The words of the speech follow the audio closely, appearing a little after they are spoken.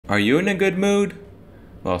Are you in a good mood?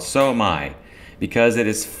 Well, so am I. Because it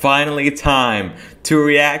is finally time to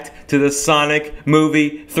react to the Sonic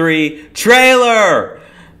Movie 3 trailer!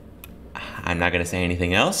 I'm not gonna say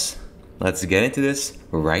anything else. Let's get into this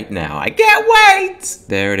right now. I can't wait!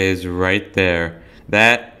 There it is right there.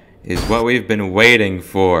 That is what we've been waiting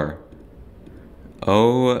for.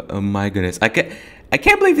 Oh my goodness. I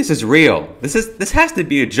can't believe this is real. This has to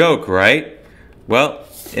be a joke, right? Well,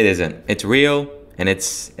 it isn't. It's real and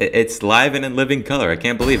it's live and in living color. I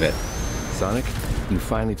can't believe it. Sonic, you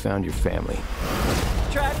finally found your family.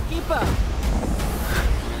 Try to keep up.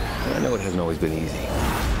 I know it hasn't always been easy,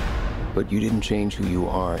 but you didn't change who you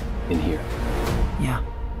are in here. Yeah,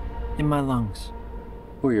 in my lungs.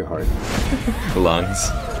 Or your heart.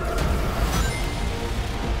 Lungs.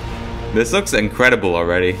 This looks incredible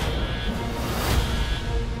already.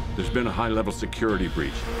 There's been a high-level security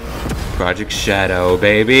breach. Project Shadow,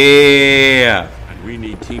 baby! And we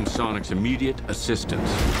need Team Sonic's immediate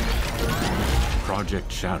assistance.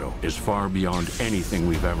 Project Shadow is far beyond anything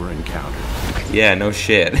we've ever encountered. Yeah, no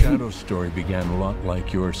shit. Shadow's story began a lot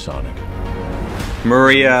like yours, Sonic.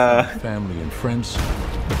 Maria. Family and friends.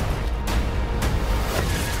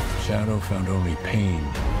 Shadow found only pain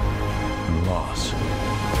and loss.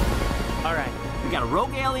 All right, we got a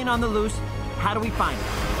rogue alien on the loose. How do we find it?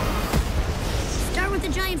 Start with the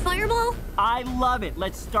giant fireball? I love it.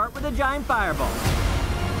 Let's start with a giant fireball.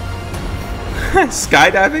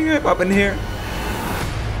 Skydiving up in here?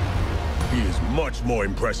 He is much more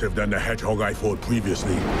impressive than the hedgehog I fought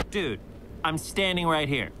previously. Dude, I'm standing right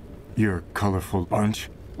here. You're a colorful bunch.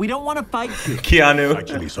 We don't want to fight you. Keanu.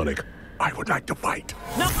 Actually, Sonic, I would like to fight.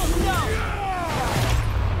 No, no!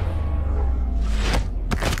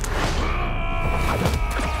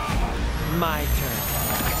 My turn.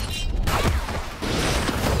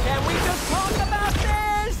 Can we just talk about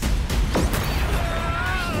this?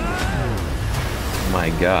 My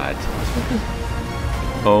God.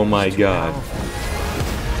 Oh my God.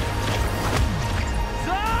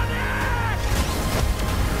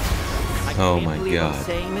 Oh my God. I'm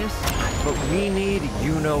saying this, but we need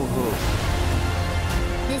you know who.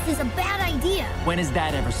 This is a bad idea. When has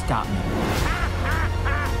that ever stopped me?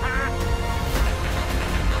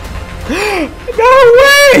 No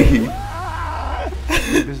way!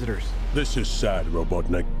 Visitors. This is sad,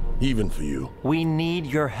 Robotnik. Even for you. We need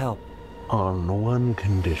your help. On one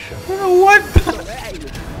condition. What?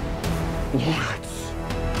 Let's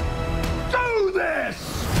do this!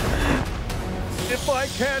 If I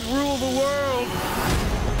can't rule the world,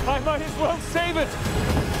 I might as well save it!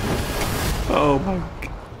 Oh my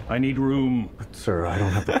God. I need room. But, sir, I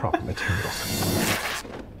don't have the proper materials.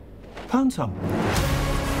 Found some.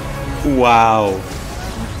 Wow.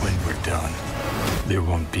 When we're done, there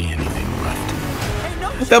won't be anything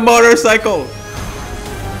left. The motorcycle.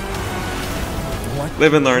 What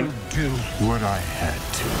Live and learn. do what I had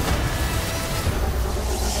to.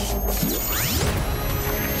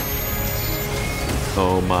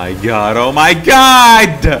 Oh my God. Oh my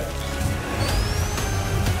God.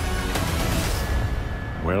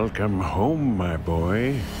 Welcome home, my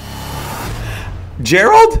boy.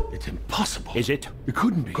 Gerald? It's impossible. Is it? It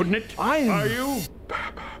couldn't be. Couldn't it? I am. Are you?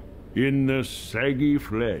 In the saggy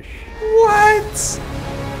flesh. What?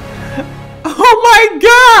 Oh my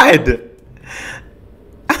God.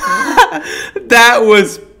 That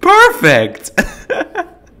was perfect.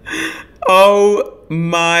 Oh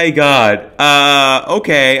my God.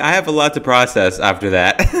 Okay, I have a lot to process after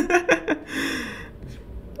that.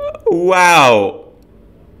 Wow.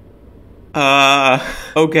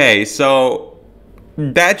 Okay, so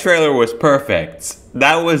that trailer was perfect.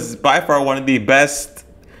 That was by far one of the best,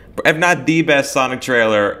 if not the best Sonic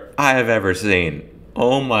trailer I have ever seen.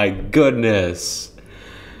 Oh my goodness.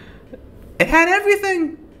 It had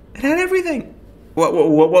everything. It had everything. What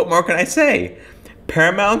more can I say?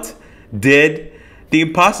 Paramount did the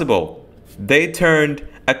impossible. They turned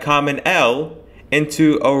a common L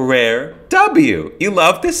into a rare W. You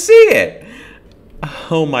love to see it.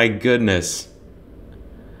 Oh my goodness.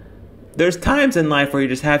 There's times in life where you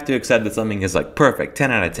just have to accept that something is like perfect,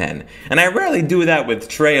 10 out of 10. And I rarely do that with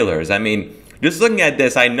trailers. I mean, just looking at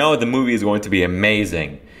this, I know the movie is going to be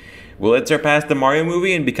amazing. Will it surpass the Mario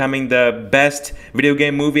movie in becoming the best video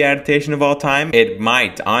game movie adaptation of all time? It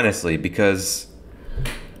might, honestly, because...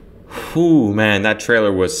 whew, man, that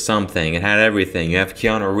trailer was something. It had everything. You have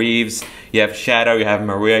Keanu Reeves, you have Shadow, you have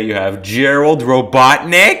Maria, you have Gerald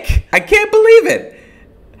Robotnik. I can't believe it.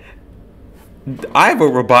 I have a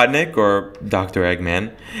Robotnik, or Dr.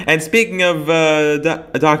 Eggman. And speaking of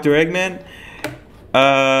Dr. Eggman,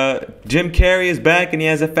 Jim Carrey is back and he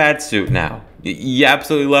has a fat suit now. You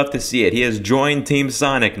absolutely love to see it. He has joined Team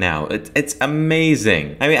Sonic now. It's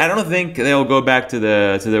amazing. I mean, I don't think they'll go back to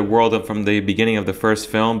the world from the beginning of the first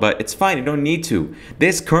film, but it's fine. You don't need to.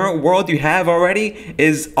 This current world you have already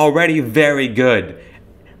is already very good.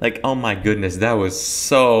 Like, oh my goodness, that was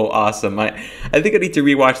so awesome. I think I need to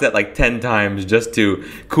rewatch that like 10 times just to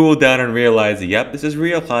cool down and realize, yep, this is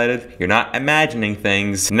real, Khalid. You're not imagining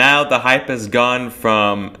things. Now the hype has gone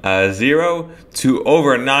from 0 to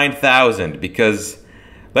over 9,000 because,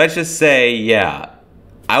 let's just say, yeah,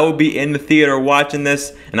 I will be in the theater watching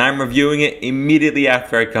this and I'm reviewing it immediately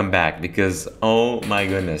after I come back because, oh my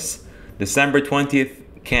goodness. December 20th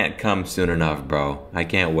can't come soon enough, bro. I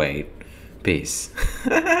can't wait. Peace.